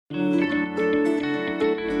Welcome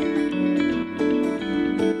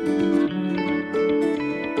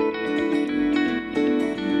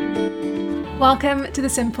to the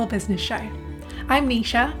Simple Business Show. I'm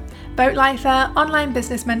Nisha, boat lifer, online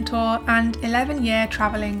business mentor, and 11-year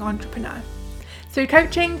traveling entrepreneur. Through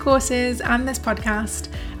coaching, courses, and this podcast,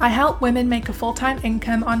 I help women make a full-time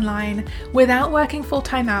income online without working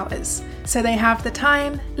full-time hours, so they have the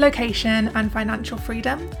time, location, and financial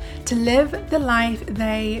freedom to live the life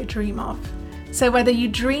they dream of. So whether you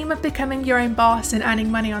dream of becoming your own boss and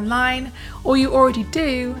earning money online, or you already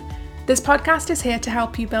do, this podcast is here to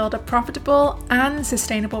help you build a profitable and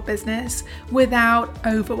sustainable business without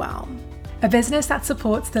overwhelm. A business that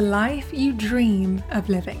supports the life you dream of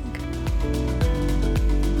living.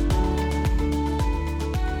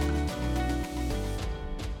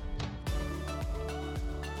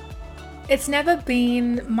 It's never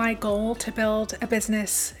been my goal to build a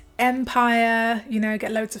business empire, get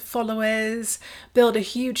loads of followers, build a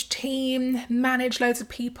huge team, manage loads of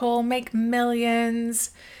people, make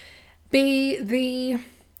millions, be the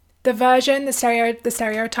version, the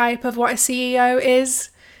stereotype of what a CEO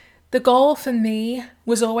is. The goal for me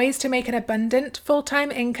was always to make an abundant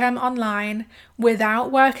full-time income online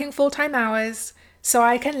without working full-time hours, so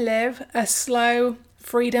I can live a slow,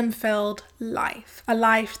 freedom-filled life, a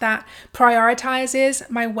life that prioritizes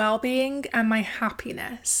my well-being and my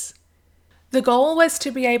happiness. The goal was to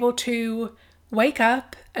be able to wake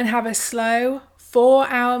up and have a slow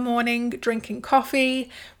 4-hour morning drinking coffee,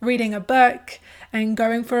 reading a book, and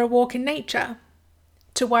going for a walk in nature.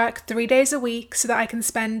 To work 3 days a week so that I can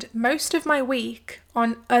spend most of my week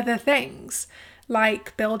on other things,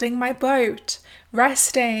 like building my boat,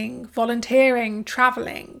 resting, volunteering,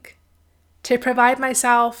 traveling. To provide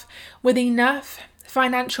myself with enough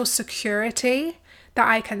financial security that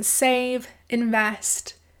I can save,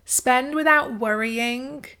 invest, spend without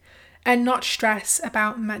worrying, and not stress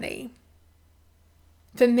about money.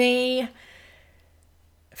 For me,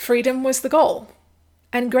 freedom was the goal.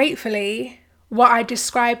 And gratefully, what I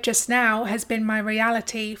described just now has been my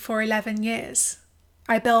reality for 11 years.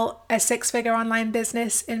 I built a 6-figure online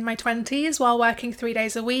business in my 20s while working 3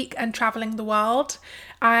 days a week and traveling the world.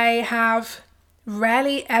 I have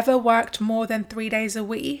rarely ever worked more than 3 days a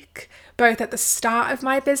week, both at the start of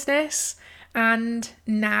my business and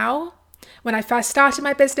now. When I first started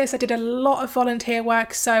my business, I did a lot of volunteer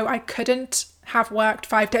work, so I couldn't have worked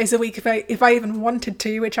 5 days a week if I even wanted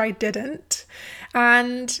to, which I didn't.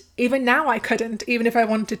 And even now I couldn't, even if I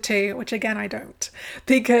wanted to, which again I don't,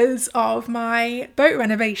 because of my boat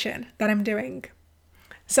renovation that I'm doing.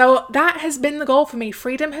 So that has been the goal for me.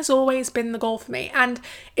 Freedom has always been the goal for me. And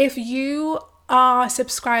if you are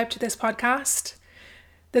subscribed to this podcast,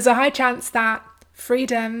 there's a high chance that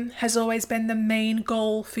freedom has always been the main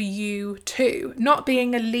goal for you too. Not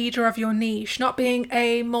being a leader of your niche, not being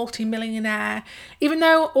a multi-millionaire, even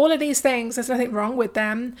though all of these things, there's nothing wrong with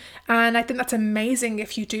them. And I think that's amazing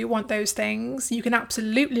if you do want those things. You can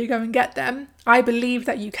absolutely go and get them. I believe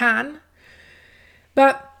that you can.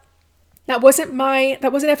 But that wasn't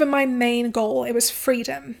ever my main goal. It was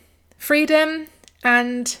freedom. Freedom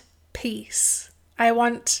and peace. I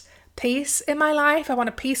want peace in my life. I want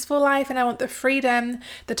a peaceful life, and I want the freedom,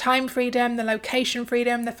 the time freedom, the location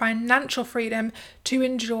freedom, the financial freedom to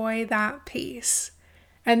enjoy that peace.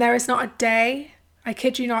 And there is not a day, I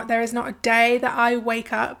kid you not, there is not a day that I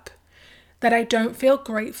wake up that I don't feel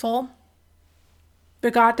grateful,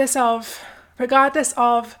 regardless of, I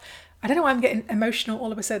don't know why I'm getting emotional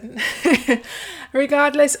all of a sudden,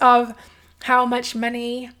 regardless of how much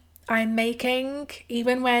money I'm making,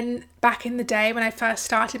 even when back in the day when I first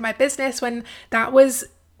started my business, when that was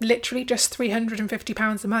literally just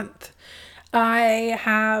 £350 a month. I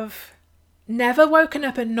have never woken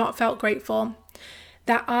up and not felt grateful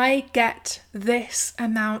that I get this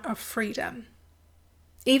amount of freedom.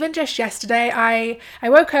 Even just yesterday, I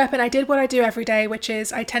woke up and I did what I do every day, which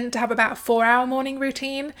is I tend to have about a 4-hour morning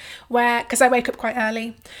routine because I wake up quite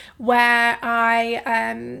early, where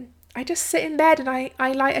I just sit in bed and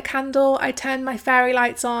I light a candle, I turn my fairy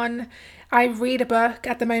lights on, I read a book.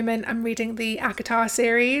 At the moment, I'm reading the ACOTAR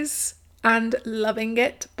series and loving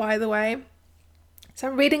it, by the way. So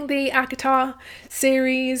I'm reading the ACOTAR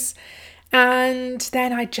series, and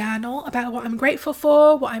then I journal about what I'm grateful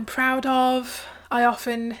for, what I'm proud of. I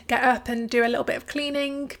often get up and do a little bit of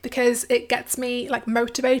cleaning because it gets me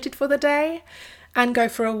motivated for the day, and go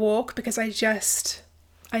for a walk because I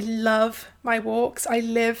love my walks. I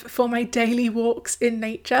live for my daily walks in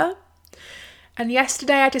nature. And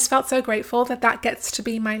yesterday I just felt so grateful that gets to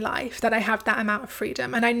be my life, that I have that amount of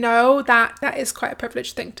freedom. And I know that is quite a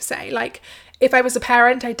privileged thing to say. If I was a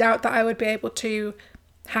parent, I doubt that I would be able to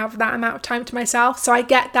have that amount of time to myself. So I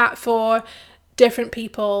get that for different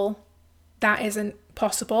people that isn't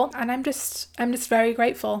possible. And I'm just very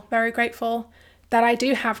grateful that I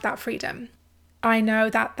do have that freedom. I know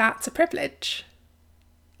that that's a privilege.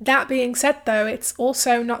 That being said, though, it's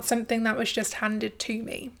also not something that was just handed to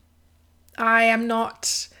me. I am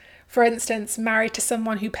not, for instance, married to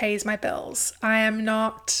someone who pays my bills. I am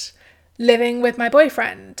not living with my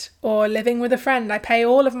boyfriend or living with a friend. I pay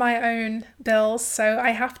all of my own bills, so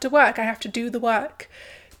I have to work. I have to do the work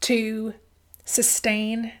to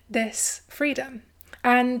sustain this freedom.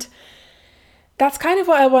 And that's kind of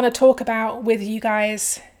what I want to talk about with you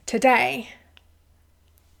guys today.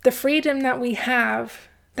 The freedom that we have,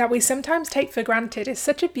 that we sometimes take for granted, is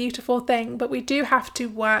such a beautiful thing, but we do have to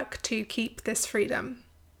work to keep this freedom.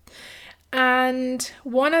 And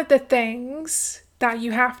one of the things that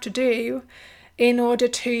you have to do in order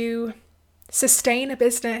to sustain a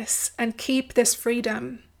business and keep this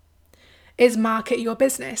freedom is market your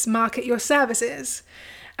business, market your services.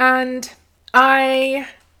 And I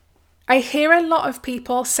hear a lot of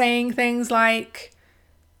people saying things like,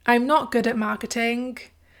 I'm not good at marketing.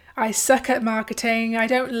 I suck at marketing. I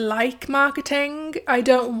don't like marketing. I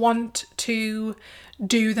don't want to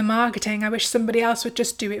do the marketing. I wish somebody else would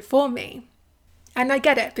just do it for me. And I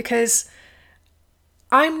get it, because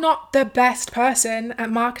I'm not the best person at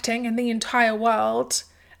marketing in the entire world,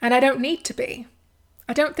 and I don't need to be.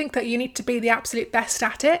 I don't think that you need to be the absolute best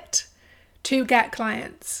at it to get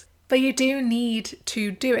clients, but you do need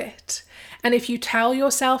to do it. And if you tell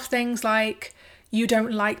yourself things like you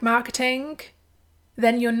don't like marketing,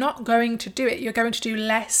 then you're not going to do it. You're going to do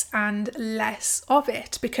less and less of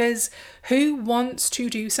it, because who wants to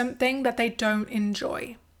do something that they don't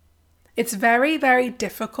enjoy? It's very, very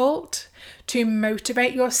difficult to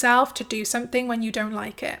motivate yourself to do something when you don't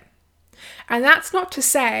like it. And that's not to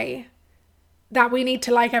say that we need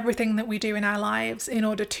to like everything that we do in our lives in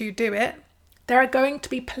order to do it. There are going to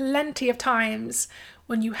be plenty of times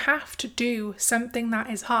when you have to do something that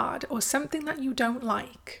is hard or something that you don't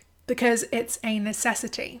like, because it's a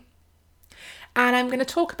necessity. And I'm going to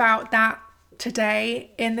talk about that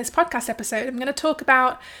today in this podcast episode. I'm going to talk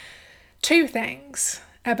about two things.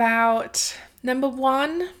 About, number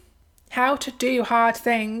one, how to do hard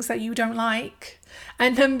things that you don't like.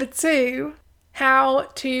 And number two, how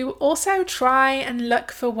to also try and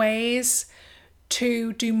look for ways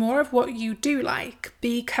to do more of what you do like.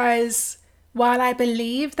 Because while I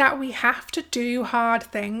believe that we have to do hard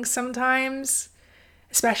things sometimes,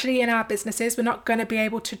 especially in our businesses, we're not going to be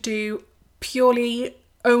able to do purely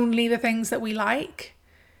only the things that we like.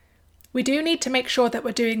 We do need to make sure that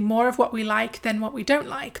we're doing more of what we like than what we don't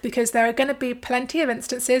like, because there are going to be plenty of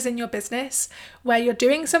instances in your business where you're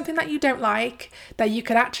doing something that you don't like that you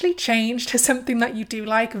could actually change to something that you do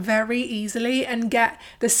like very easily and get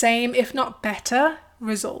the same, if not better,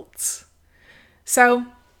 results. So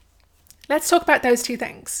let's talk about those two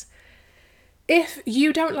things. If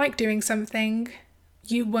you don't like doing something,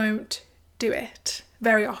 you won't do it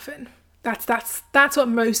very often. That's what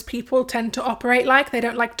most people tend to operate like. They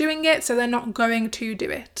don't like doing it, so they're not going to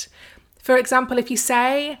do it. For example, if you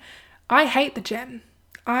say, I hate the gym.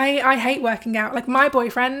 I hate working out. Like, my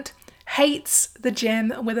boyfriend hates the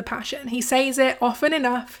gym with a passion. He says it often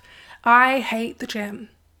enough. I hate the gym.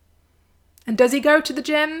 And does he go to the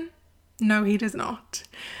gym? No, he does not.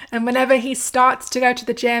 And whenever he starts to go to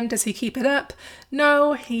the gym, does he keep it up?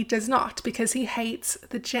 No, he does not, because he hates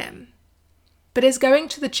the gym. But is going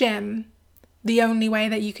to the gym the only way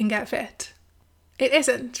that you can get fit? It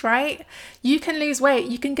isn't, right? You can lose weight.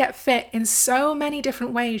 You can get fit in so many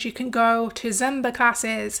different ways. You can go to Zumba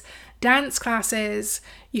classes, dance classes.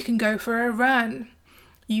 You can go for a run.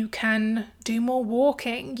 You can do more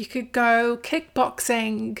walking. You could go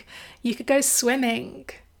kickboxing. You could go swimming.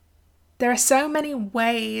 There are so many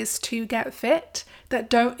ways to get fit that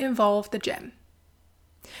don't involve the gym.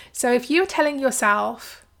 So if you're telling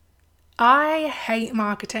yourself, I hate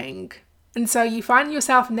marketing, and so you find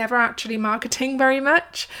yourself never actually marketing very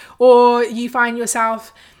much, or you find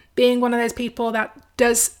yourself being one of those people that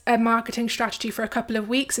does a marketing strategy for a couple of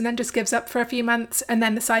weeks and then just gives up for a few months and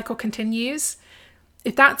then the cycle continues.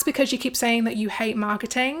 If that's because you keep saying that you hate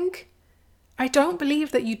marketing, I don't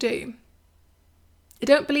believe that you do. I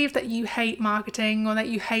don't believe that you hate marketing or that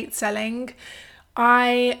you hate selling.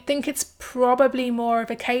 I think it's probably more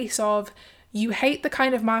of a case of you hate the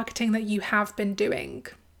kind of marketing that you have been doing,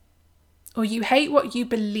 or you hate what you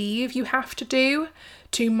believe you have to do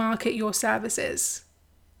to market your services.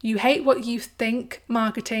 You hate what you think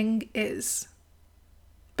marketing is.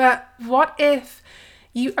 But what if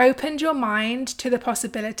you opened your mind to the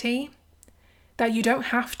possibility that you don't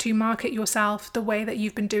have to market yourself the way that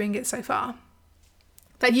you've been doing it so far.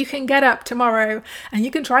 That you can get up tomorrow and you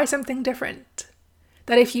can try something different.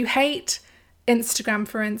 That if you hate Instagram,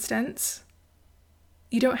 for instance,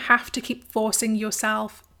 you don't have to keep forcing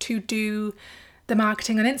yourself to do the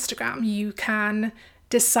marketing on Instagram. You can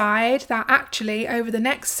decide that actually over the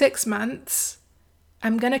next 6 months,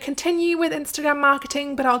 I'm going to continue with Instagram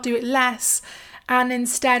marketing, but I'll do it less. And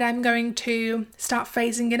instead, I'm going to start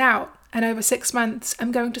phasing it out. And over 6 months,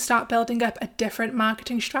 I'm going to start building up a different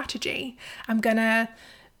marketing strategy. I'm going to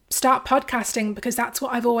start podcasting because that's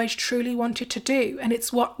what I've always truly wanted to do. And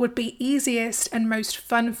it's what would be easiest and most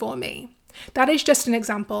fun for me. That is just an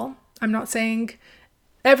example. I'm not saying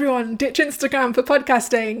everyone ditch Instagram for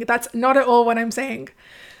podcasting. That's not at all what I'm saying.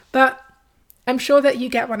 But I'm sure that you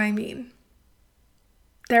get what I mean.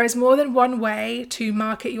 There is more than one way to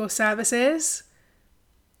market your services.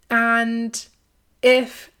 And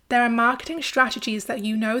if there are marketing strategies that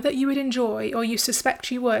you know that you would enjoy or you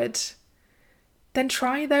suspect you would, then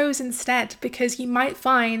try those instead, because you might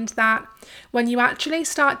find that when you actually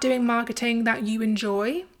start doing marketing that you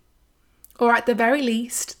enjoy, or at the very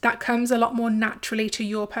least, that comes a lot more naturally to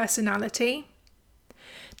your personality,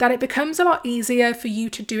 that it becomes a lot easier for you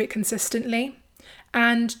to do it consistently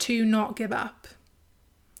and to not give up.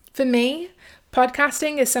 For me,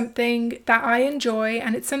 podcasting is something that I enjoy,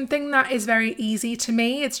 and it's something that is very easy to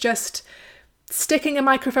me. It's just sticking a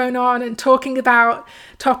microphone on and talking about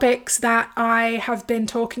topics that I have been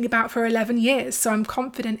talking about for 11 years, so I'm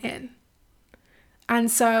confident in. And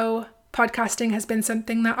so podcasting has been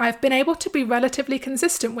something that I've been able to be relatively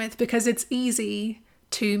consistent with because it's easy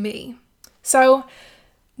to me. So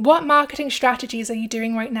what marketing strategies are you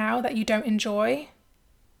doing right now that you don't enjoy?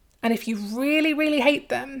 And if you really, really hate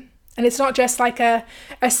them, and it's not just like a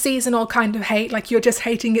seasonal kind of hate, like you're just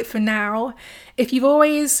hating it for now. If you've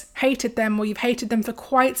always hated them, or you've hated them for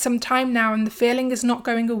quite some time now and the feeling is not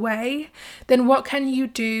going away, then what can you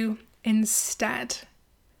do instead?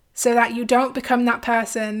 So that you don't become that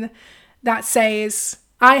person that says,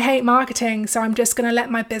 I hate marketing, so I'm just going to let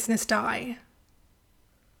my business die.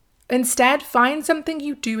 Instead, find something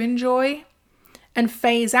you do enjoy and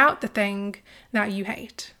phase out the thing that you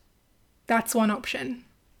hate. That's one option.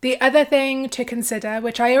 The other thing to consider,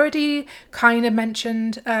 which I already kind of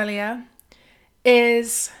mentioned earlier,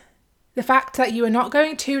 is the fact that you are not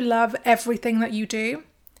going to love everything that you do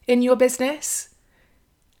in your business.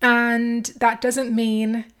 And that doesn't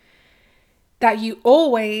mean that you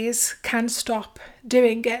always can stop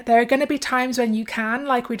doing it. There are going to be times when you can,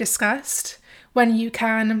 like we discussed, when you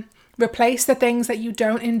can replace the things that you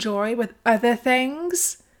don't enjoy with other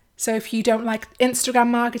things. So if you don't like Instagram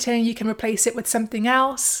marketing, you can replace it with something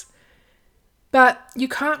else. But you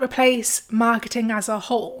can't replace marketing as a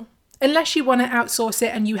whole. Unless you want to outsource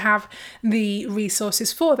it and you have the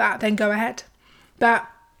resources for that, then go ahead. But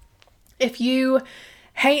if you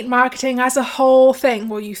hate marketing as a whole thing,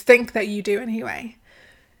 well, you think that you do anyway,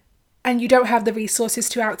 and you don't have the resources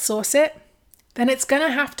to outsource it, then it's going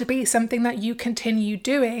to have to be something that you continue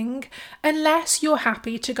doing unless you're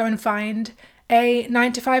happy to go and find a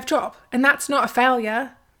 9-to-5 job. And that's not a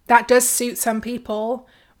failure. That does suit some people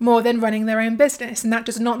more than running their own business. And that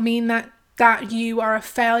does not mean that you are a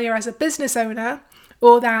failure as a business owner,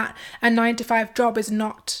 or that a 9-to-5 job is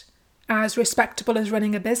not as respectable as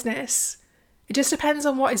running a business. It just depends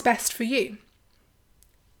on what is best for you.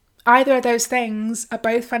 Either of those things are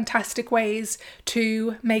both fantastic ways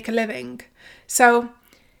to make a living. So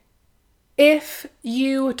if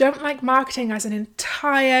you don't like marketing as an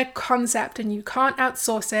entire concept and you can't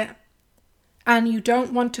outsource it, and you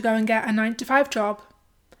don't want to go and get a 9-to-5 job,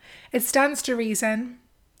 it stands to reason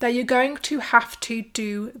that you're going to have to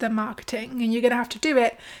do the marketing, and you're going to have to do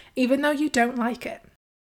it even though you don't like it.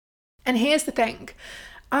 And here's the thing,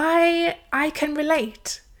 I can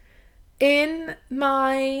relate. In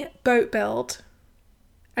my boat build,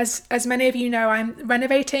 as many of you know, I'm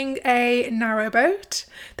renovating a narrowboat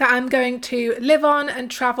that I'm going to live on and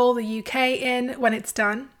travel the UK in when it's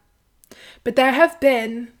done. But there have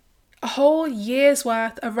been a whole year's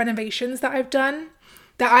worth of renovations that I've done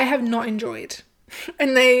that I have not enjoyed.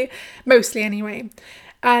 And they, mostly anyway.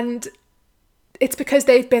 And it's because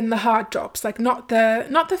they've been the hard jobs, like not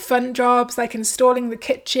the fun jobs, like installing the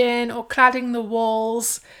kitchen or cladding the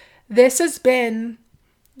walls. This has been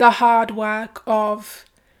the hard work of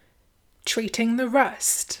treating the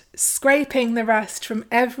rust, scraping the rust from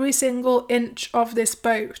every single inch of this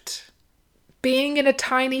boat, being in a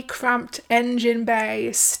tiny cramped engine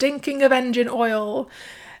bay, stinking of engine oil,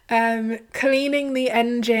 cleaning the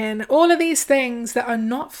engine, all of these things that are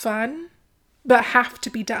not fun, but have to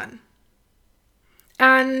be done.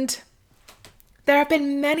 And There have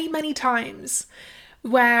been many, many times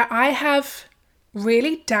where I have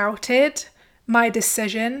really doubted my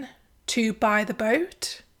decision to buy the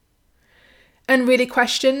boat and really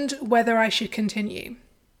questioned whether I should continue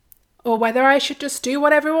or whether I should just do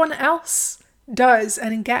what everyone else does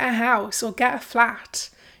and get a house or get a flat,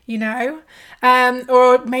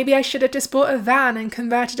 or maybe I should have just bought a van and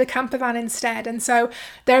converted a camper van instead. And so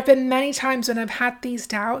there have been many times when I've had these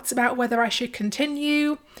doubts about whether I should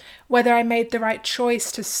continue, whether I made the right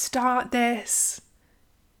choice to start this.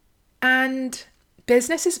 And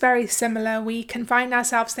business is very similar. We can find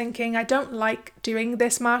ourselves thinking, I don't like doing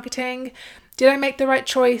this marketing. Did I make the right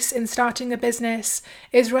choice in starting a business?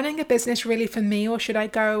 Is running a business really for me, or should I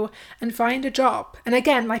go and find a job? And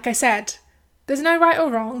again, like I said, there's no right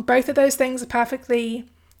or wrong. Both of those things are perfectly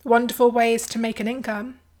wonderful ways to make an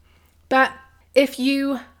income. But if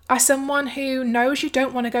you are someone who knows you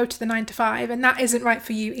don't want to go to the 9-to-5 and that isn't right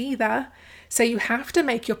for you either, so you have to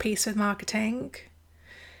make your peace with marketing,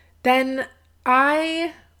 then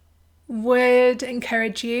I would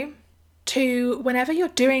encourage you to, whenever you're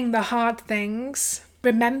doing the hard things,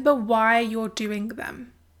 remember why you're doing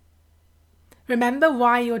them. Remember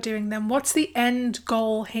why you're doing them. What's the end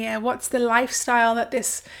goal here? What's the lifestyle that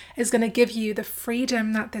this is going to give you, the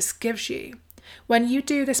freedom that this gives you? When you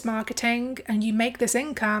do this marketing and you make this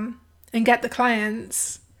income and get the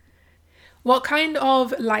clients, what kind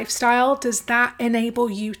of lifestyle does that enable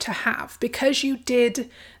you to have because you did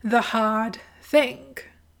the hard thing?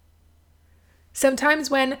 Sometimes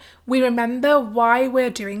when we remember why we're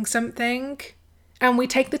doing something and we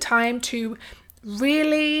take the time to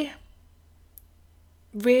really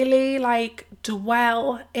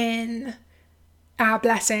dwell in our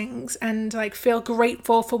blessings and feel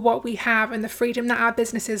grateful for what we have and the freedom that our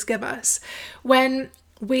businesses give us. When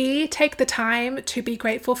we take the time to be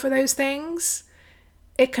grateful for those things,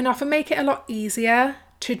 it can often make it a lot easier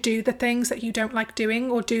to do the things that you don't like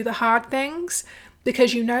doing or do the hard things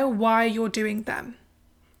because you know why you're doing them.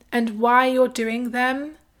 And why you're doing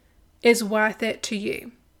them is worth it to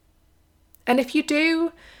you. And if you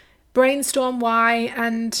do brainstorm why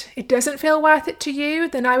and it doesn't feel worth it to you,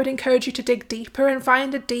 then I would encourage you to dig deeper and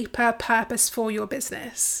find a deeper purpose for your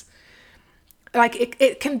business.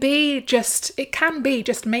 It can be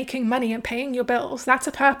just making money and paying your bills. That's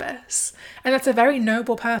a purpose, and that's a very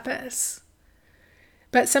noble purpose.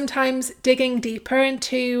 But sometimes digging deeper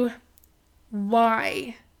into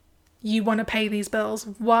why you want to pay these bills,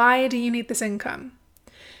 why do you need this income,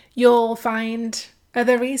 you'll find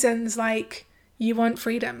other reasons, like you want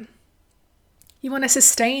freedom. You want to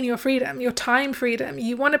sustain your freedom, your time freedom.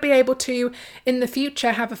 You want to be able to, in the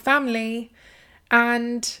future, have a family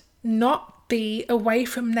and not be away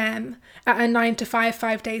from them at a 9-to-5,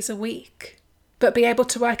 5 days a week, but be able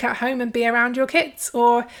to work at home and be around your kids.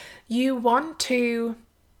 Or you want to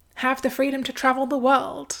have the freedom to travel the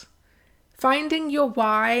world. Finding your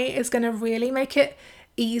why is going to really make it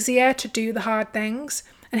easier to do the hard things.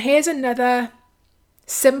 And here's another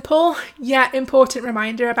simple yet important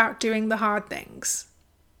reminder about doing the hard things.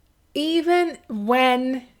 Even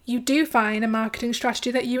when you do find a marketing strategy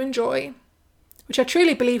that you enjoy, which I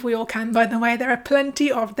truly believe we all can, by the way, there are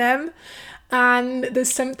plenty of them, and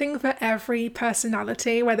there's something for every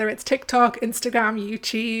personality, whether it's TikTok, Instagram,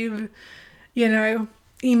 YouTube,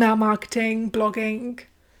 email marketing, blogging.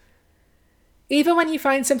 Even when you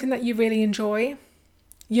find something that you really enjoy,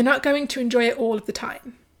 you're not going to enjoy it all of the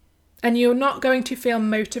time. And you're not going to feel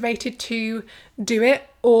motivated to do it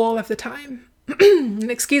all of the time.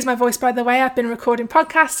 Excuse my voice, by the way, I've been recording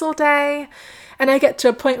podcasts all day and I get to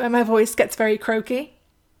a point where my voice gets very croaky.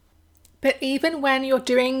 But even when you're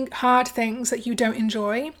doing hard things that you don't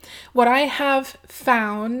enjoy, what I have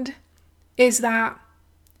found is that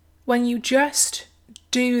when you just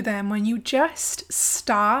do them, when you just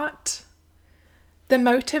start, the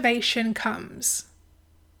motivation comes.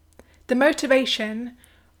 The motivation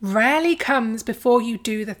rarely comes before you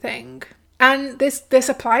do the thing. And this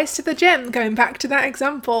applies to the gym, going back to that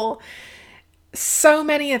example. So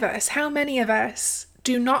many of us, how many of us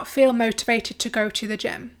do not feel motivated to go to the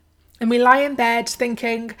gym? And we lie in bed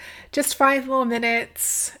thinking, just 5 more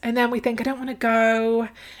minutes. And then we think, I don't want to go.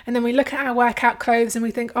 And then we look at our workout clothes and we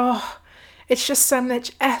think, oh, it's just so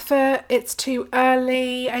much effort. It's too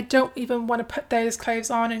early. I don't even want to put those clothes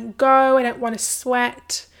on and go. I don't want to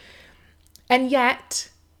sweat. And yet,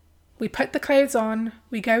 we put the clothes on,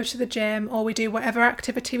 we go to the gym, or we do whatever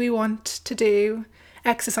activity we want to do,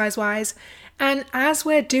 exercise-wise. And as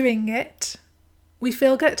we're doing it, we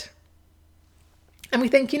feel good. And we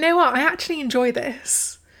think, you know what? I actually enjoy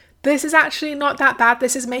this. This is actually not that bad.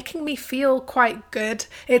 This is making me feel quite good.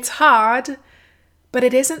 It's hard, But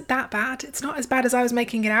it isn't that bad. It's not as bad as I was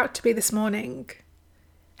making it out to be this morning.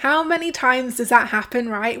 How many times does that happen,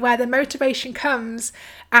 right? Where the motivation comes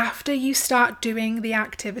after you start doing the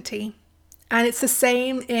activity. And it's the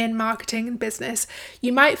same in marketing and business.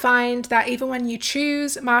 You might find that even when you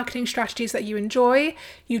choose marketing strategies that you enjoy,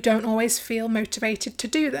 you don't always feel motivated to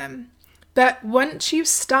do them. But once you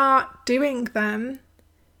start doing them,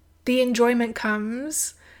 the enjoyment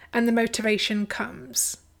comes and the motivation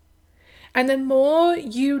comes. And the more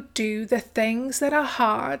you do the things that are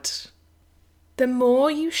hard, the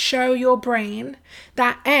more you show your brain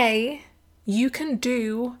that A, you can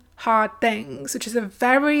do hard things, which is a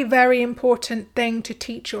very, very important thing to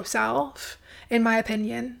teach yourself, in my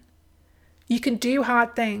opinion. You can do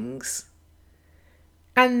hard things.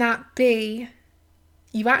 And that B,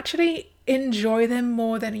 you actually enjoy them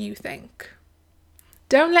more than you think.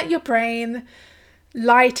 Don't let your brain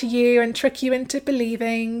lie to you and trick you into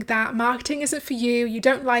believing that marketing isn't for you, you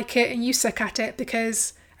don't like it, and you suck at it,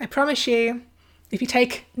 because I promise you, if you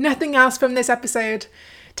take nothing else from this episode,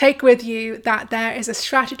 take with you that there is a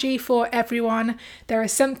strategy for everyone. There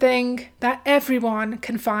is something that everyone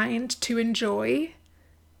can find to enjoy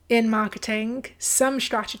in marketing, some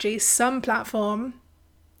strategy, some platform.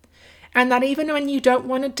 And that even when you don't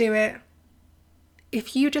want to do it,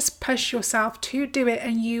 if you just push yourself to do it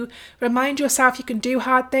and you remind yourself you can do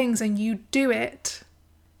hard things and you do it,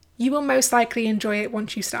 you will most likely enjoy it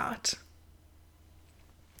once you start.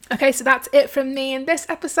 Okay, so that's it from me in this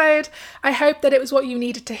episode. I hope that it was what you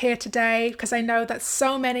needed to hear today, because I know that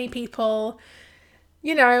so many people,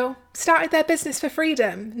 started their business for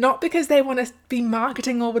freedom, not because they want to be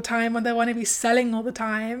marketing all the time or they want to be selling all the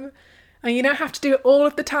time. And you don't have to do it all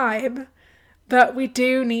of the time, but we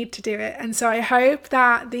do need to do it. And so I hope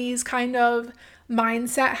that these kind of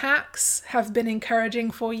mindset hacks have been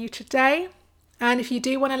encouraging for you today. And if you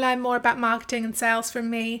do want to learn more about marketing and sales from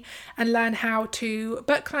me and learn how to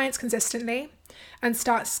book clients consistently and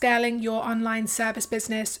start scaling your online service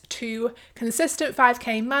business to consistent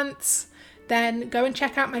 5K months, then go and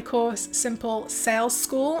check out my course, Simple Sales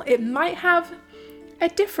School. It might have a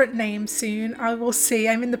different name soon. I will see.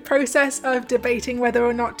 I'm in the process of debating whether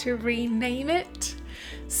or not to rename it.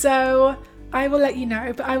 So I will let you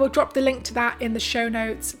know, but I will drop the link to that in the show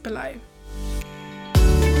notes below.